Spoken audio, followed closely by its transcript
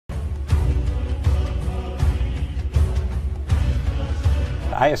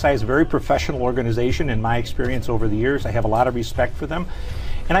ISI is a very professional organization in my experience over the years. I have a lot of respect for them.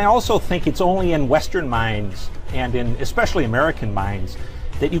 And I also think it's only in Western minds, and in especially American minds,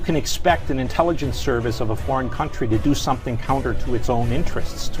 that you can expect an intelligence service of a foreign country to do something counter to its own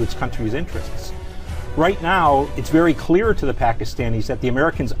interests, to its country's interests. Right now, it's very clear to the Pakistanis that the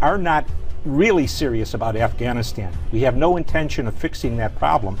Americans are not really serious about Afghanistan. We have no intention of fixing that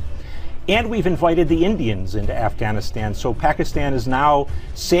problem. And we've invited the Indians into Afghanistan, so Pakistan is now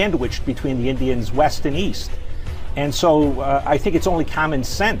sandwiched between the Indians west and east. And so I think it's only common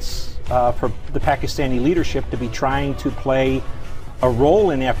sense for the Pakistani leadership to be trying to play a role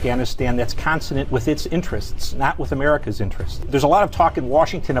in Afghanistan that's consonant with its interests, not with America's interests. There's a lot of talk in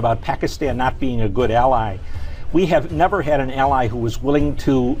Washington about Pakistan not being a good ally. We have never had an ally who was willing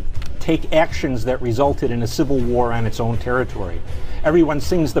to take actions that resulted in a civil war on its own territory. Everyone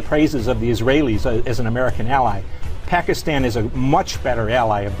sings the praises of the Israelis as an American ally. Pakistan is a much better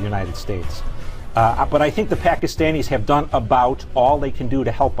ally of the United States. But I think the Pakistanis have done about all they can do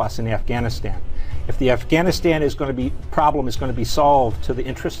to help us in Afghanistan. If the Afghanistan problem is going to be solved to the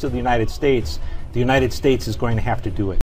interests of the United States is going to have to do it.